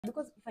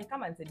Because if I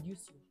come and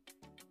seduce you,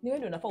 ni wewe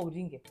ndio unafaa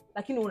uringe,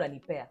 lakini wewe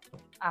unanipea.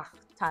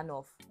 Turn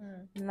off.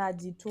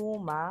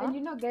 Najituma. And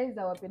you know guys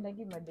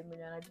hawapendagi mademu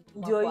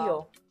wanajituma.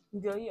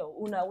 Ndio hiyo.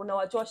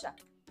 Unawachosha.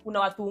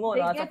 Unawatunga,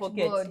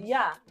 unawasuffocate.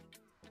 Yeah.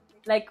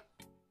 Like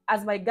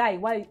as my guy,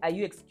 why are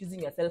you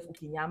excusing yourself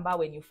ukinyamba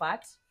when you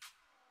fart?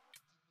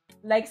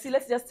 Like, see,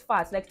 let's just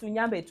fart. Like,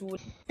 tunyambe tu.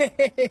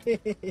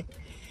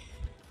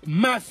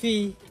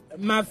 Mafi,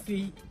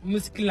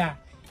 muscular.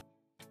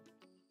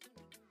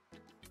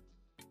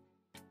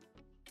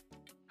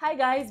 Hi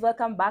guys,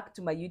 welcome back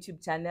to my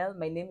YouTube channel.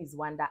 My name is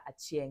Wanda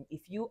Achieng.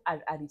 If you are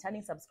a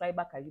returning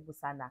subscriber, karibu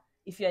sana.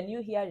 If you are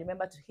new here,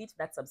 remember to hit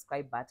that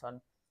subscribe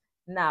button.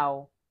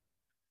 Now,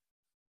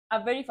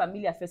 a very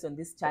familiar face on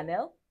this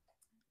channel,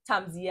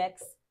 Tamzi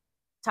X,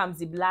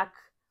 Tamzi Black,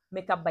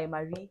 Makeup by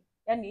Marie.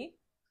 Yani,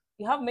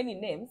 you have many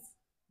names.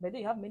 By the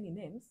way, you have many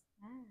names.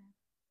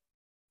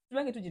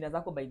 Tuweke tu jina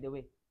zako, by the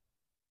way.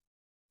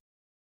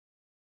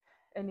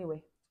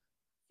 Anyway.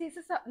 See,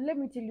 so let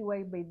me tell you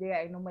why by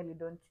there I normally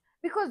don't.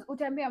 Because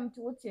utambia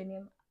mtu, what's your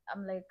name?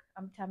 I'm like,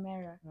 I'm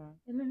Tamara.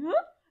 And then,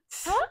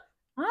 huh?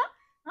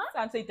 So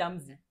I'm saying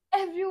Tamzi.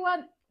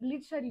 Everyone,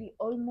 literally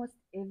almost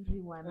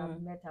everyone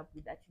I've met up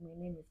with that my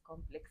name is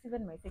complex.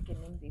 Even my second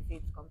name, they say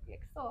it's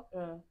complex. So,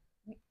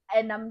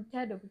 and I'm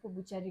tired of people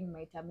butchering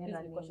my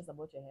Tamara name. Cautious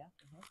about your hair.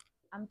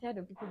 I'm tired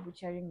of people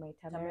butchering my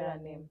Tamara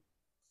name.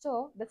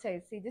 So that's why I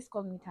say, just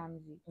call me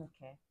Tamzi.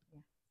 Okay.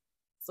 Yeah.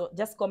 So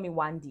just call me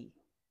Wandy.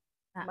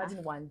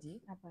 Imagine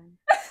Wandy.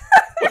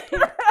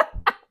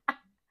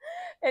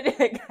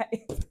 Anyway,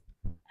 guys,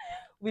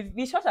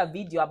 we shot a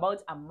video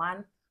about a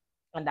month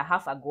and a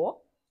half ago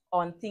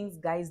on things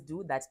guys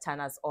do that turn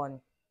us on.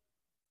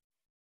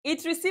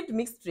 It received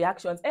mixed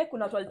reactions.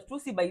 Kuna watu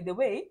walitusi, by the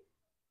way,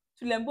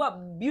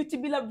 tulembua beauty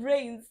bila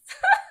brains.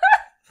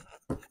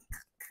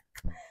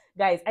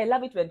 Guys, I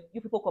love it when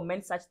you people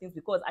comment such things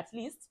because at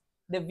least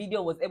the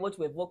video was able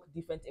to evoke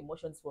different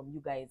emotions from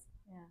you guys.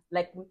 Yeah.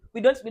 Like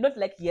we don't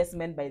like yes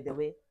men, by the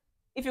way.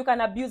 If you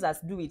can abuse us,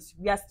 do it.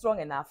 We are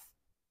strong enough.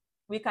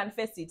 We can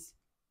face it.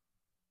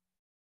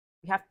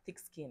 We have thick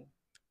skin.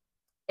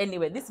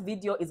 Anyway, this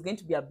video is going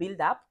to be a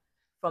build-up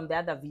from the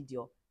other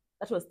video.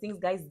 That was things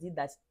guys do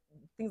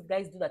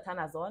that turn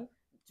us on.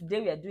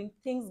 Today we are doing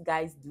things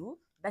guys do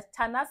that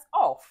turn us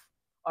off.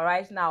 All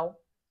right, now,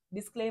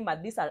 disclaimer,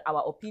 these are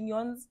our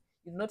opinions.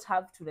 You do not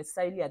have to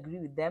necessarily agree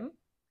with them.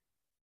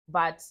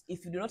 But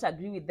if you do not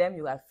agree with them,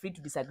 you are free to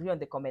disagree on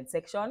the comment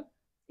section.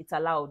 It's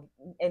allowed.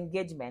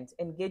 Engagement.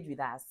 Engage with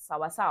us.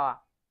 Sawa sawa.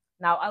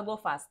 Now, I'll go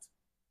first.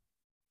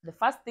 The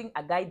first thing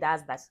a guy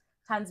does that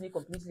turns me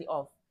completely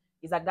off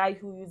is a guy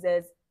who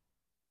uses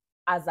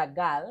as a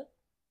girl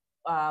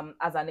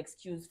as an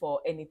excuse for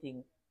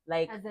anything.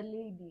 Like as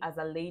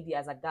a lady,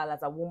 as a girl,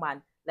 as a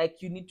woman. Like,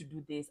 you need to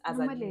do this.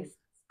 Normally,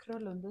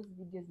 scroll on those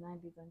videos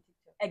nowadays on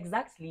TikTok.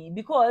 Exactly.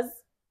 Because,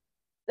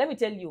 let me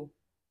tell you,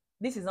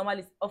 this is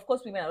normally, of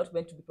course, women are not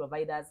meant to be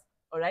providers,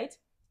 all right?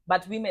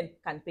 But women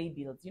can pay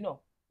bills, you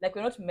know? Like,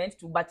 we're not meant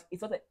to, but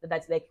it's not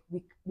that like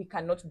we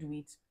cannot do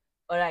it,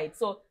 all right?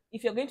 So,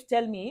 if you're going to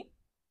tell me,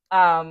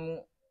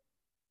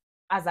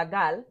 as a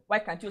girl, why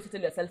can't you also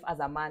tell yourself as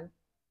a man?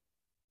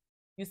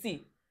 You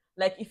see,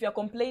 like if you're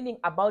complaining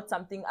about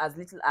something as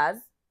little as,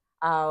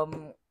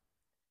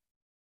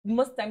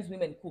 most times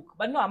women cook,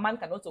 but no, a man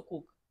can also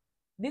cook.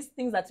 These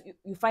things that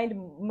you find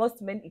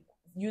most men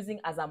using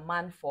as a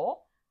man for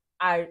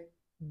are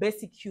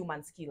basic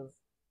human skills.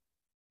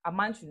 A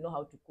man should know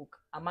how to cook.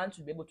 A man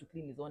should be able to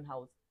clean his own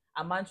house.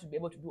 A man should be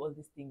able to do all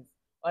these things.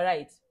 All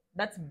right,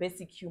 that's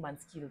basic human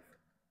skills.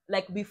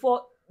 Like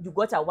before you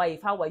got a wife,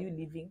 how were you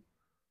living?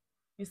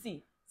 You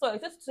see, so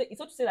it's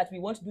not to say that we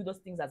won't do those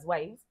things as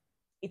wives.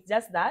 It's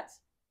just that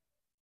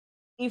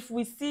if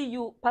we see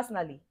you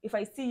personally, if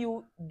I see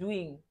you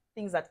doing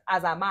things that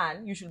as a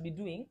man you should be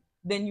doing,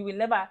 then you will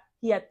never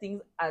hear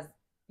things as,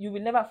 you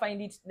will never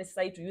find it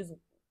necessary to use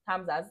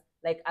terms as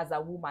like as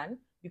a woman,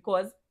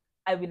 because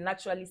I will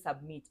naturally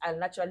submit. I'll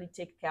naturally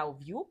take care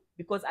of you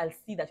because I'll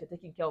see that you're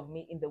taking care of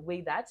me in the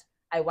way that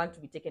I want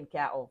to be taken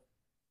care of.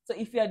 So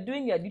if you are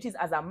doing your duties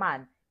as a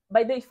man,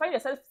 by the you find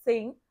yourself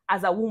saying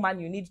as a woman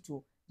you need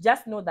to,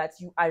 just know that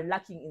you are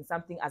lacking in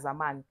something as a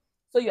man.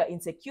 So you are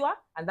insecure,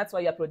 and that's why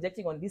you are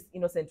projecting on this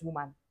innocent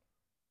woman.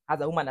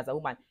 As a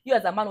woman. You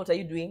as a man, what are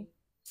you doing?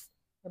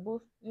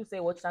 You say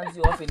what turns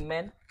you off in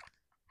men?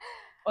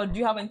 Or do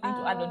you have anything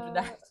to add on to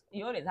that?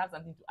 You always have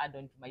something to add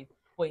on to my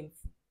points.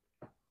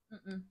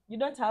 You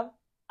don't have?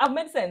 I've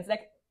made sense.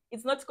 Like,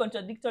 it's not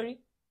contradictory.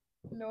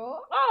 No.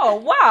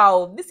 Oh,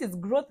 wow. This is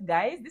growth,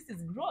 guys. This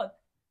is growth.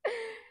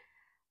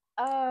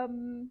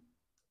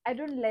 I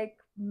don't like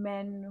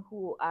men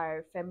who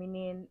are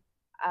feminine,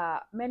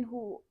 men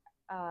who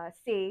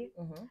say,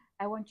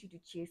 I want you to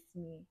chase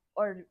me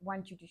or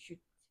want you to shoot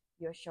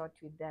your shot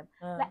with them.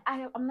 Like,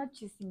 I'm not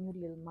chasing you,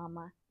 little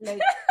mama.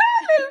 Like,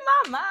 little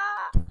mama.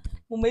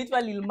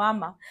 Mumeitwa Lil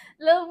Mama.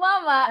 Lil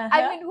Mama.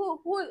 I mean,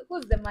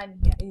 who's the man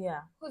here?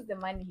 Yeah. Who's the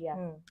man here?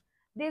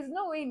 There's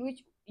no way in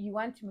which you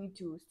want me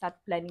to start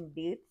planning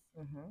dates,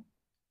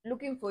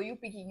 looking for you,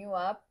 picking you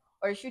up,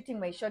 or shooting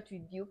my shot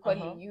with you,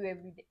 calling you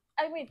every day.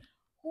 I mean,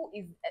 who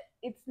is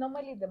it's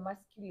normally the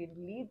masculine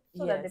lead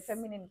so that the Yes.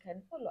 feminine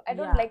can follow. I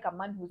don't Yeah. like a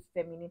man who's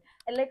feminine.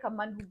 I like a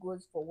man who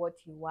goes for what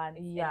he wants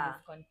and Yeah.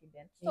 is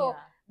confident. So Yeah.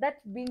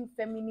 that being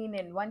feminine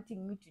and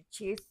wanting me to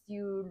chase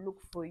you,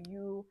 look for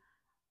you,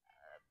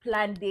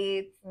 plan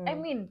dates, I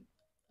mean,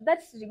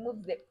 that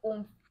removes the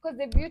oomph, because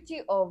the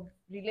beauty of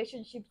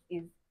relationships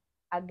is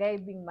a guy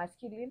being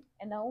masculine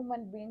and a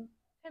woman being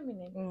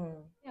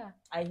feminine. Yeah.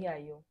 I hear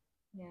you.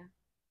 Yeah.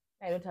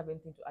 I don't have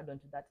anything to add on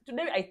to that.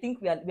 Today, I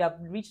think we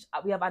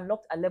have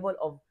unlocked a level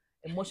of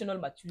emotional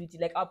maturity.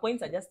 Like our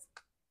points are just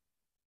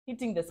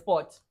hitting the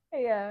spot.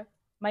 Yeah.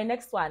 My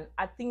next one,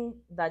 I think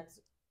that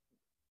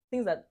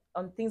things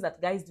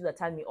that guys do that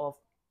turn me off.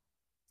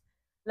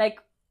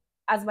 Like,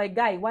 as my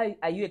guy, why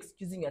are you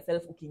excusing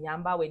yourself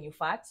ukinyamba when you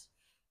fart?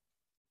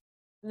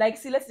 Like,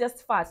 see, let's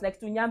just fart. Like,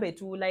 to nyambe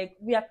too. Like,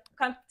 we are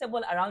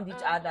comfortable around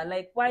each other.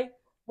 Like, why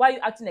are you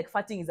acting like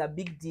farting is a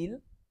big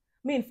deal?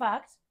 Me, in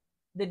fact,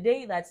 the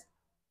day that,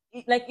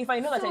 like, if I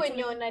know that So when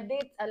you're on a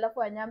date, alafu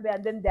anyambe,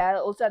 and then there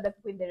are also other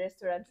people in the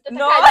restaurant.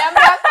 No,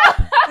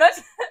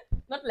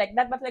 not like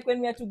that, but like when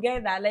we are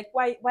together, like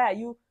why are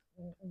you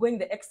going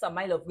the extra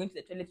mile of going to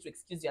the toilet to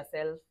excuse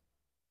yourself?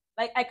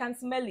 Like, I can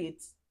smell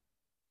it.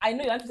 I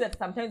know you want to say that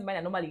sometimes mine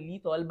are normally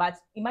lethal, but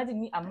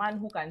imagine me, a man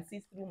who can see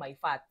through my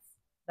farts.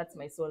 That's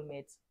my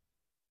soulmate.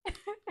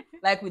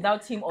 Like,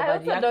 without him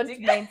overreacting. I also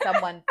don't mind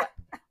someone.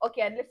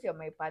 Okay, unless you're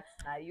my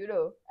partner, you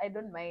know, I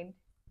don't mind.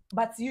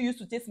 But you used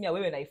to chase me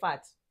away when I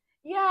fart.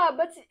 Yeah,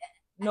 but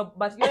no,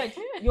 but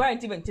you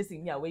aren't even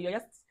chasing me away. You're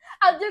just.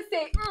 I'll just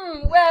say,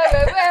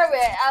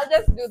 where. I'll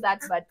just do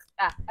that. But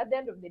at the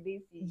end of the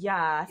day,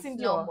 yeah, it's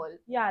normal.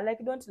 Yeah, like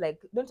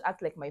don't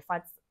act like my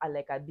farts are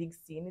like a big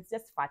sin. It's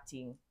just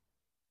farting.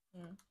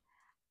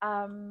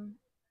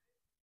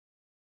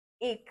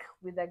 Ick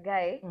with a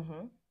guy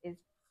is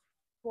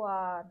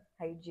poor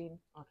hygiene.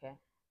 Okay.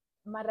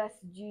 Mara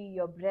sijui,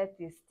 your breath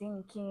is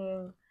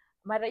stinking.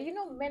 Mara, you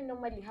know, men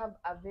normally have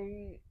a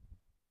very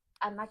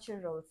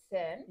unnatural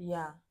scent.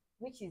 Yeah.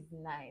 Which is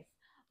nice.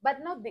 But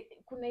now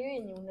kuna hiyo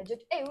yenye unajua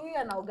huyu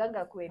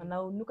anaoganga kweli.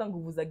 Anaunuka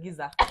nguvu za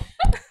giza.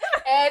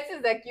 Si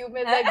za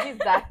kiume za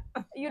giza.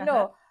 You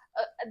know,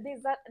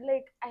 there's that,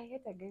 like, I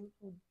hate a guy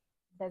who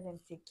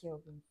doesn't take care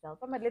of himself.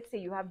 Let's say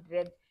you have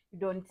dreads, you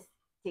don't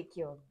take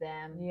care of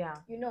them. Yeah.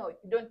 You know,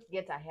 you don't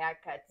get a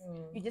haircut.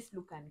 You just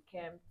look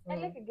unkempt. I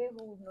like a guy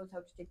who knows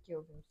how to take care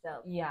of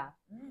himself. Yeah.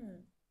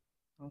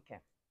 Okay.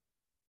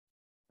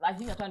 I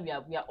think that one we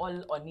are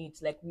all on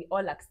it. Like, we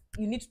all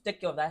you need to take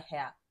care of that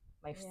hair,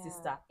 my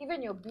sister.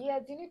 Even your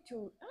beard, you need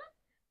to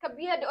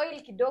beard oil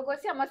kidogo.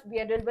 See how much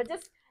beard oil, but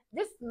just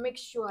make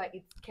sure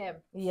it's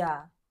kept.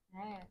 Yeah.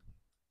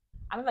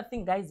 Another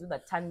thing guys do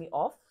that turn me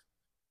off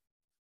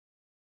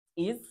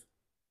is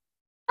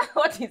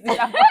what is it?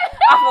 I've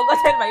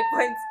forgotten my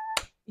point.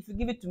 If you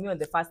give it to me on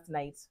the first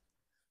night,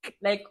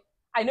 like,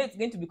 I know it's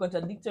going to be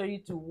contradictory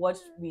to what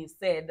we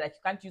said, that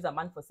you can't use a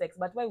man for sex,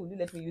 but why would you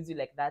let me use you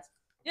like that?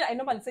 Yeah, I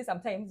normally say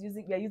sometimes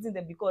we are using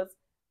them because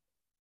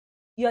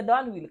you're the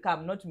one who will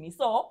come, not me.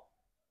 So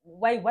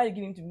why are you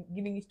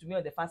giving it to me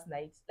on the first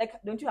night? Like,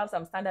 don't you have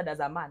some standard as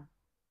a man?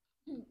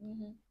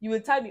 You will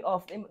turn me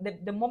off.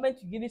 The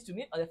moment you give it to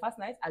me on the first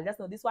night, I'll just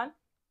know this one.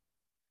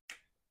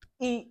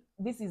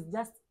 This is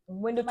just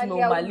mwendo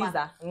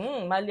tumeumaliza.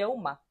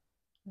 Maliauma.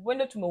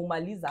 Mwendo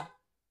tumeumaliza.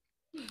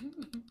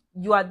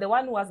 You are the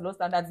one who has low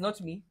standards,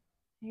 not me.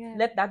 Yeah.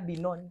 Let that be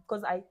known.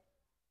 Because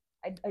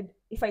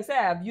if I say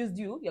I have used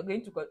you, it's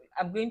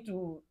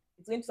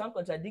going to sound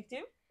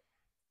contradictive.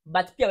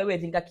 But pia wewe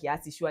ringa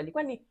kiasi surely.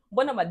 Kwani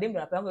mbona mademu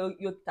wanapanga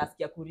hiyo task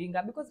ya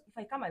kuringa? Because if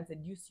I come and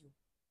seduce you,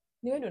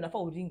 ni wewe ndio unafaa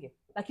uringe,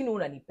 lakini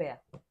unanipea.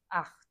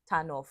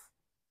 Turn off.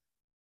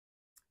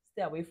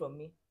 Stay away from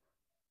me.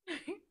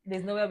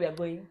 There's nowhere we are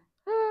going.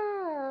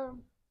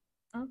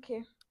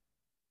 Okay.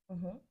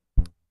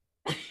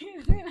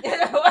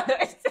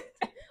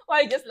 Why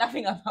are you just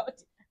laughing about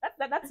it?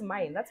 That's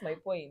mine. That's my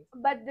point.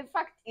 But the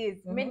fact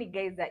is, many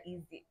guys are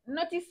easy.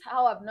 Notice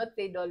how I've not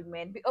said all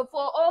men. For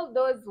all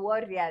those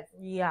warriors.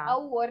 Yeah.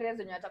 How warriors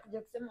when you attack,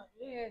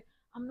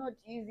 I'm not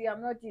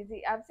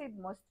easy. I've said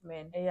most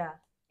men. Yeah.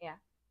 Yeah.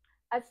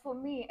 As for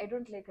me, I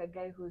don't like a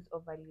guy who's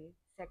overly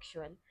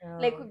sexual.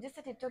 Like, we've just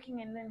started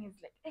talking and then he's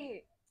like,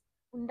 hey,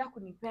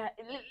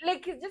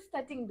 like, he's just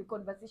starting the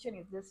conversation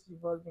is just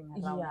revolving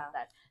around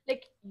that.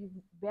 Like, you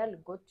barely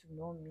got to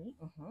know me.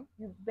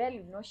 You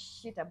barely know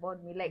shit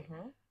about me. Like,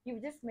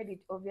 you've just made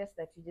it obvious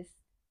that you just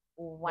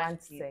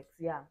want sex.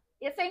 Yeah.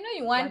 Yes, I know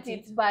you want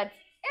it, but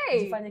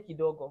hey, jifanye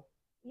kidogo.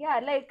 Yeah,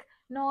 like,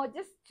 no,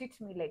 just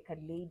treat me like a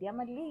lady. I'm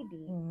a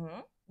lady.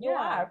 You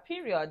are,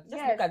 period.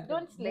 Just look at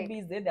the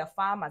babies, they're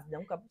farmers.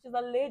 She's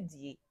a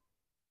lady.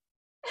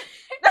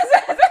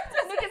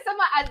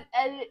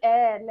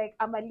 Like,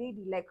 I'm a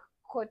lady, like,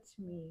 court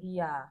me.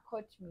 Yeah.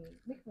 Court me.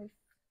 Make me,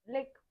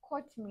 like,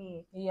 court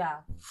me.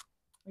 Yeah.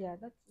 Yeah,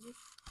 that's it.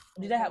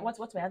 Did I have,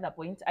 what's my other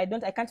point? I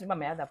can't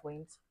remember my other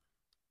point.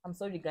 I'm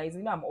sorry, guys.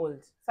 You know I'm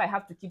old, so I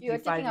have to keep. You're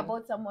talking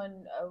about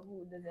someone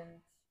who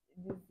doesn't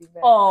do the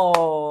best.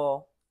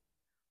 Oh,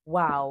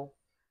 Wow.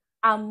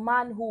 A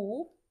man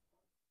who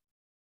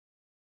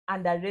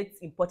underrates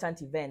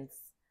important events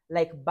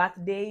like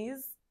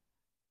birthdays,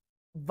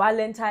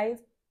 Valentine's.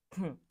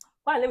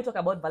 Well, let me talk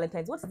about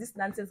Valentine's. What's this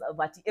nonsense of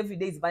that every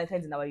day is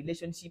Valentine's in our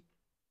relationship?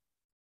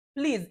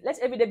 Please, let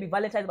every day be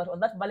Valentine's, but on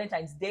that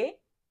Valentine's Day,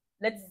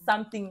 let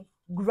something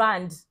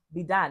grand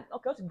be done.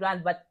 Okay, not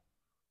grand, but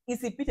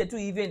it's repeated too,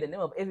 even in the name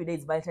of every day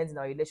is Valentine's in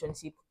our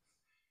relationship.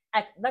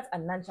 Like, that's a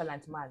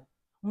nonchalant man.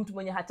 Mtu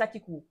mwenye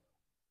hataki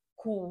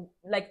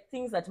like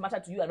things that matter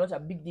to you are not a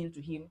big deal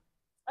to him.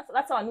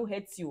 That's someone who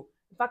hates you.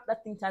 In fact,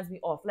 that thing turns me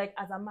off. Like,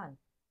 as a man,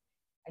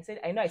 I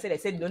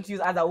said don't use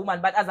as a woman,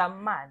 but as a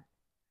man,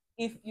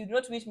 if you do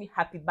not wish me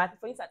happy birthday,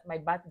 for instance, my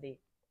birthday,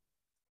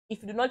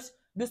 if you do not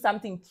do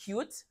something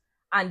cute,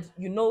 and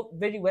you know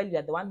very well you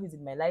are the one who's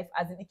in my life,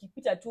 as in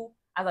ikipita too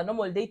as a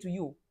normal day to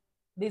you,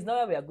 there's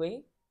nowhere we are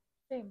going.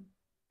 Same.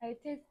 I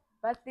take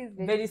birthdays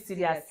very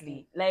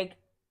seriously. Like,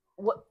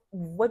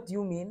 what do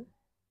you mean?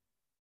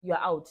 You're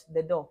out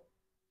the door.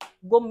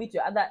 Go meet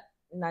your other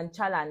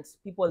nonchalant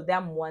people,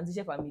 them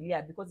mwanzishe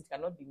familia, because it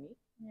cannot be me.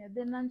 Yeah,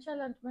 the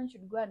nonchalant man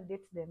should go and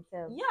date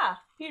themselves. Yeah,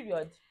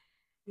 period.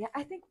 Yeah,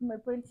 I think my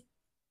point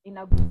in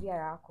Aguzia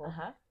Yako,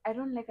 I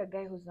don't like a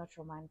guy who's not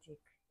romantic.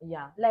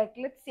 Yeah. Like,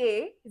 let's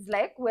say it's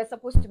like we're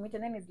supposed to meet,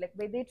 and then it's like,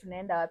 by day to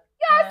end up,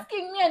 you're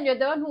asking me, and you're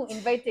the one who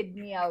invited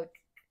me out.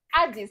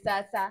 Aji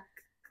sasa.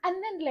 And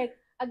then like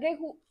a guy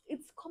who,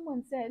 it's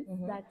common sense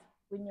that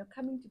when you're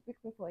coming to pick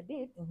me for a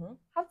date,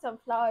 have some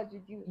flowers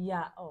with you.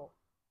 Yeah. Oh.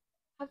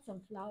 Have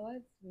some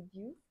flowers with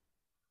you.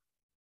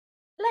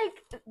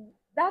 Like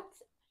that,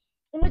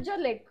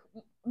 like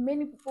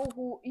many people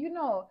who,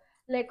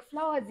 like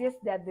flowers, yes,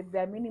 they're the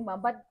bare minimum,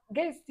 but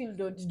guys still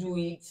don't do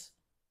it.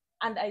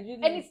 And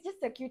it's just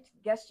a cute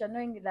gesture,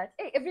 knowing that,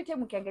 hey, every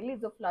time we can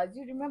get those flowers,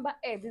 you remember,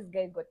 hey, this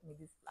guy got me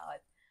these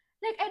flowers.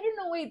 Like, I don't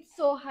know why it's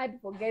so hard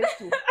for guys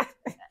to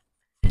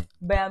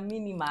bare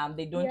minimum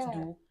they don't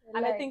do.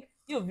 And like, I think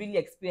you've really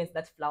experienced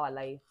that flower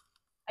life.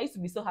 I used to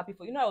be so happy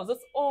for I was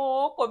just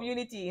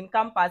community in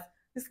campus.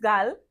 This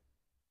girl,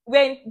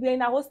 we're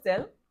in a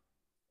hostel.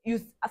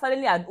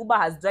 Suddenly an Uber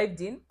has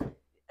driven in.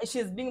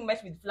 She's being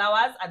met with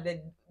flowers at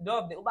the door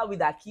of the Uber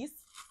with a kiss,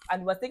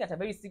 and we were staying at a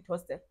very strict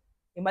hostel.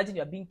 Imagine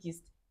you're being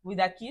kissed with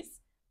a kiss.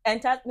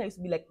 Enter, I used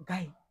to be like,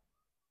 guy,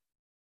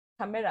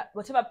 camera,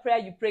 whatever prayer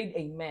you prayed,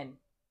 amen.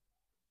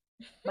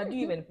 But do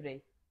you even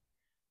pray?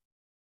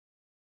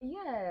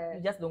 Yeah.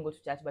 You just don't go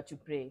to church, but you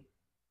pray.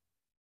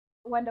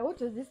 Wonder, what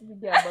was this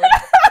video about?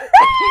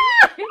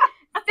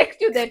 Stick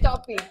to the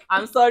topic.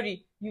 I'm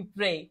sorry. You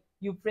pray.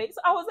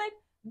 So I was like,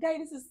 guy,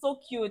 this is so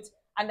cute.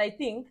 And I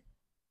think,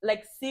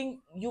 like,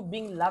 seeing you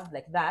being loved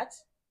like that,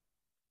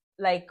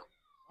 like,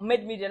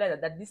 made me realize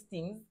that these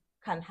things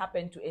can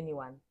happen to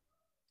anyone.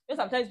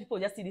 Sometimes people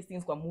just see these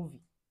things from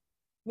movie.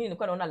 Me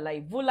nilikuwa naona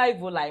live,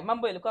 vulai.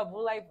 Mambo ilikuwa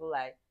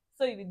vulai.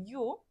 So with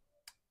you,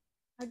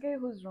 a guy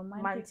who's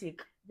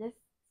romantic.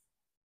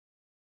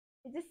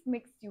 It just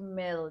makes you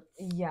melt.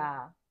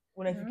 Yeah.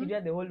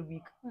 Unafikiria the whole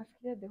week.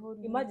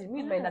 Imagine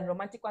me with my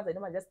non-romantic ones, I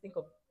don't just think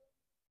of.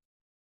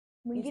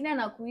 Mwingine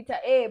anakuita,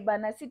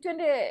 bana, si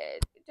twende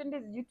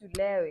sijui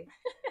tulewe.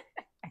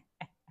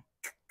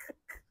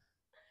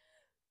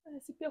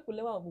 Si pia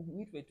kulewa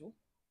uitwe tu.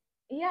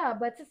 Yeah,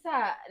 but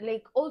sasa,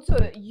 like, also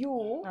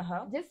you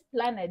just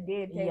plan a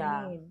date.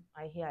 Yeah, I mean,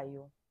 I hear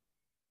you.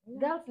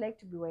 Girls like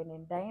to be wine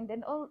and dined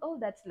and all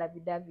that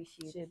lovey-dovey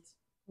shit.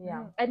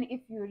 Yeah. And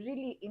if you're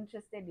really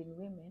interested in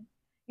women,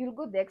 you'll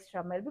go the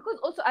extra mile, because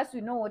also, as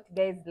we know what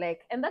guys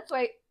like, and that's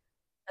why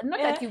not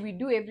that we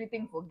do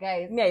everything for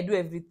guys. Me, I do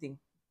everything.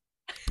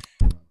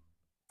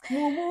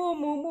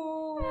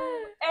 Mumu.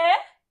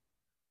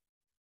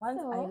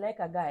 Once I like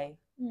a guy,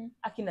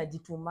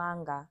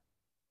 akinajitumanga.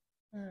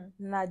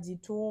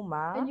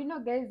 Najituma.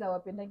 And guys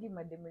hawapendagi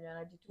mademu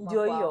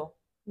wanajituma.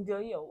 Ndio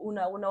hiyo.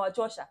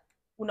 Unawachosha.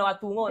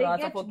 Unawatunga,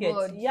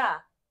 unawasuffocate.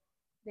 Yeah.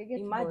 They get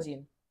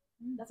Imagine.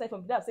 That's why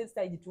from today I've said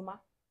stay jituma.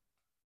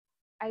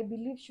 I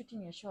believe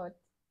shooting a shot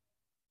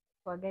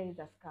for a guy is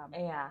a scam.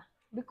 Yeah.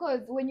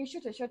 Because when you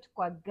shoot a shot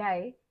for a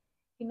guy,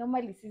 he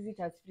normally sees it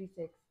as free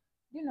sex.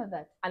 Do you know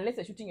that? Unless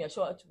you're shooting your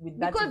shot with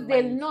that. Because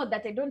they'll know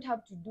that I don't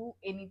have to do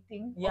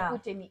anything or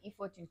put any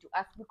effort into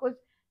us, because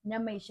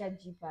nyama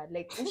ishajipa,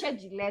 like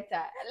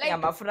ushajileta, like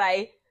nyama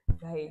fry.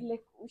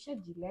 Like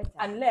ushajileta.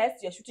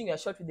 Unless you're shooting your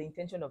shot with the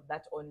intention of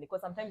that only,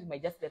 because sometimes you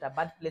might just get a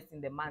bad place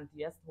in the month,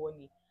 you're just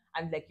horny,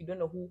 and like you don't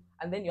know who,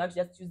 and then you want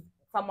to just choose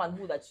someone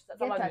you know.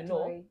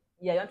 Toy.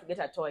 Yeah, you want to get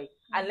a toy,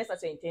 unless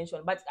that's your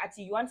intention. But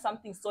actually, you want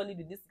something solid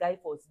with this guy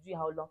for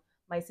how long?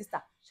 My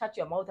sister, shut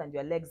your mouth and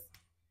your legs.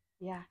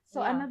 Yeah.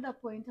 So another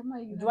point, I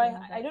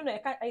don't know.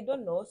 I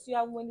don't know. So you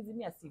have when is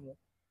me a simu?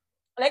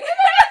 Like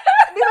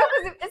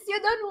because if you're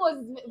the one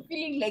who was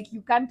feeling like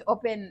you can't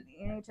open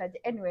charge.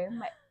 Anyway,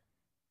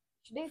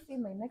 should I say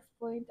my next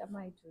point? Am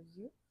I told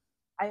you?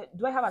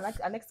 Do I have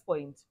a next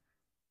point?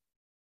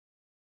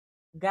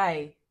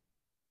 Guy,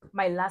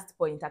 my last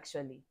point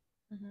actually.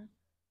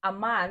 A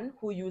man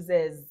who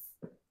uses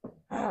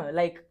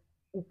like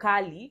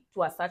ukali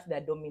to assert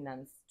their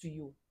dominance to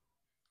you.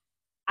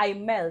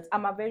 I'm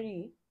a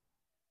very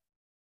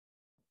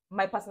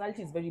my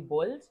personality is very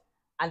bold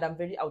and I'm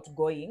very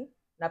outgoing.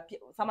 Now,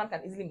 someone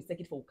can easily mistake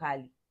it for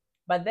ukali.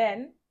 But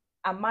then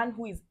a man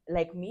who is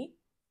like me,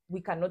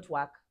 we cannot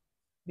work,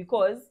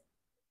 because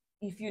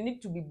if you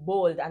need to be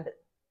bold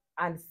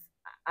and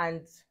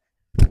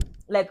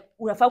like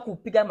unafaa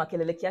kupiga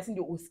makelele kiasi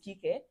ndio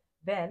usikike,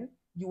 then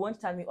you won't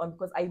turn me on,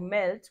 because I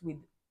melt with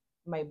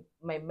my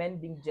men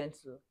being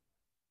gentle.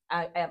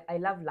 I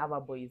love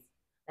lover boys.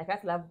 Like, I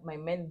love my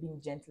men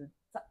being gentle,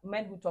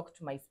 men who talk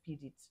to my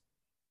spirit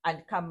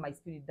and calm my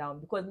spirit down,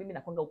 because mimi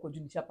nakwanga uko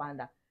juu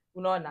nishapanda,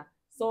 unaona.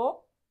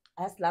 So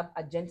I just love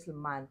a gentle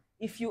man.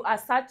 If your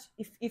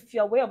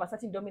way of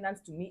asserting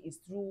dominance to me is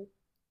through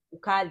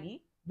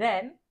ukali,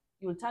 then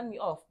you'll turn me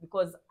off,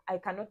 because I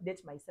cannot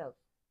date myself.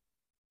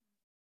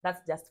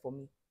 That's just for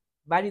me.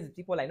 Varies with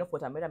people. I know for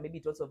Tamara, maybe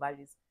it also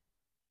varies.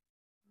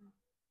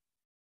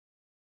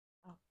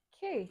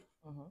 Okay.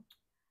 Mm-hmm.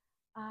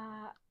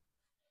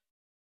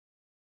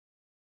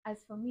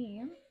 As for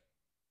me,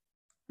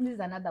 this is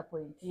another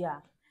point.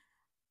 Yeah.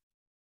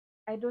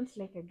 I don't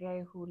like a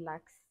guy who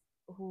lacks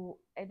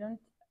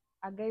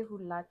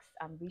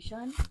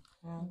ambition,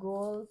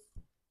 goals,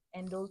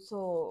 and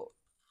also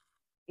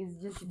is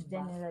just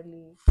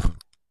generally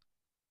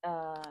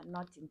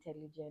not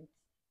intelligent.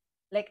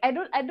 Like, I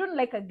don't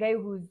like a guy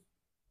who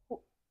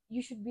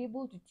you should be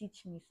able to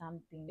teach me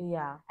something.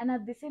 Yeah. And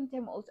at the same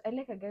time also, I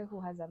like a guy who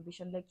has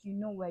ambition, like, you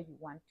know where you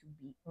want to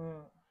be.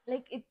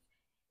 Like,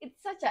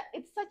 it's such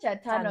a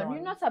turn on.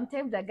 You know,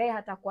 sometimes a guy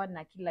hatakuwa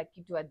na kila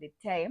kitu at the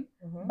time,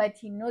 but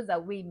he knows a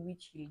way in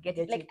which he'll get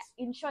it. Like,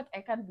 in short,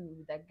 I can't be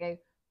with a guy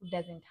who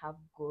doesn't have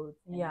goals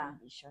and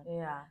ambition.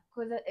 Yeah.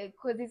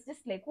 Because it's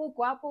just like,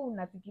 uko hapo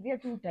unafikiria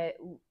tu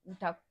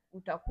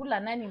utakula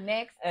nani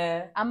next,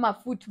 ama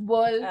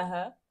football,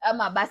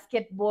 ama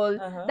basketball.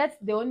 That's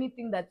the only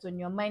thing that's on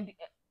your mind.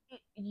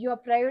 Your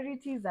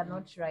priorities are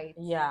not right.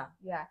 Yeah.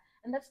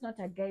 And that's not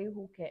a guy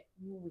who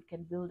we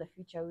can build a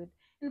future with.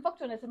 In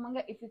fact,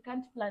 unasemanga, if you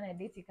can't plan a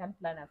date, you can't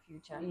plan a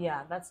future.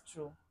 Yeah, that's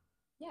true.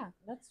 Yeah,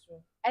 that's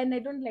true. And I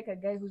don't like a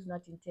guy who's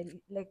not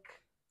intelligent. Like,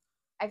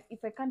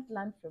 if I can't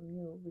learn from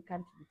you, we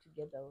can't be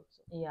together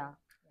also. Yeah.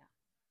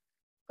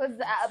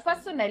 Because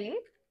personally,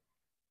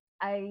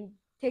 I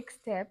take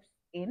steps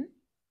in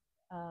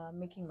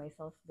making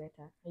myself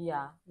better.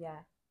 Yeah.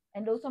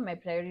 And also my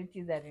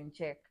priorities are in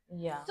check.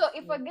 Yeah. So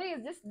if a guy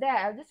is just there,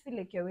 I'll just feel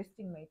like you're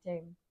wasting my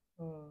time.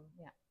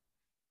 Yeah.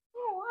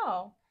 Oh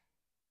wow.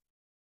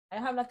 I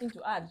have nothing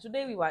to add.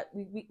 Today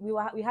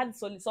we had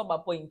solid sober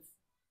points.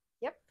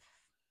 Yep.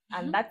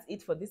 And that's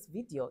it for this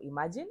video.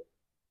 Imagine.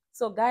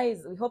 So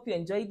guys, we hope you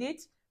enjoyed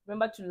it.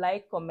 Remember to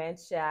like, comment,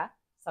 share,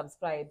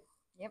 subscribe.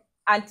 Yep.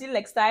 Until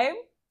next time.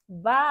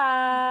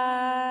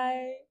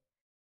 Bye.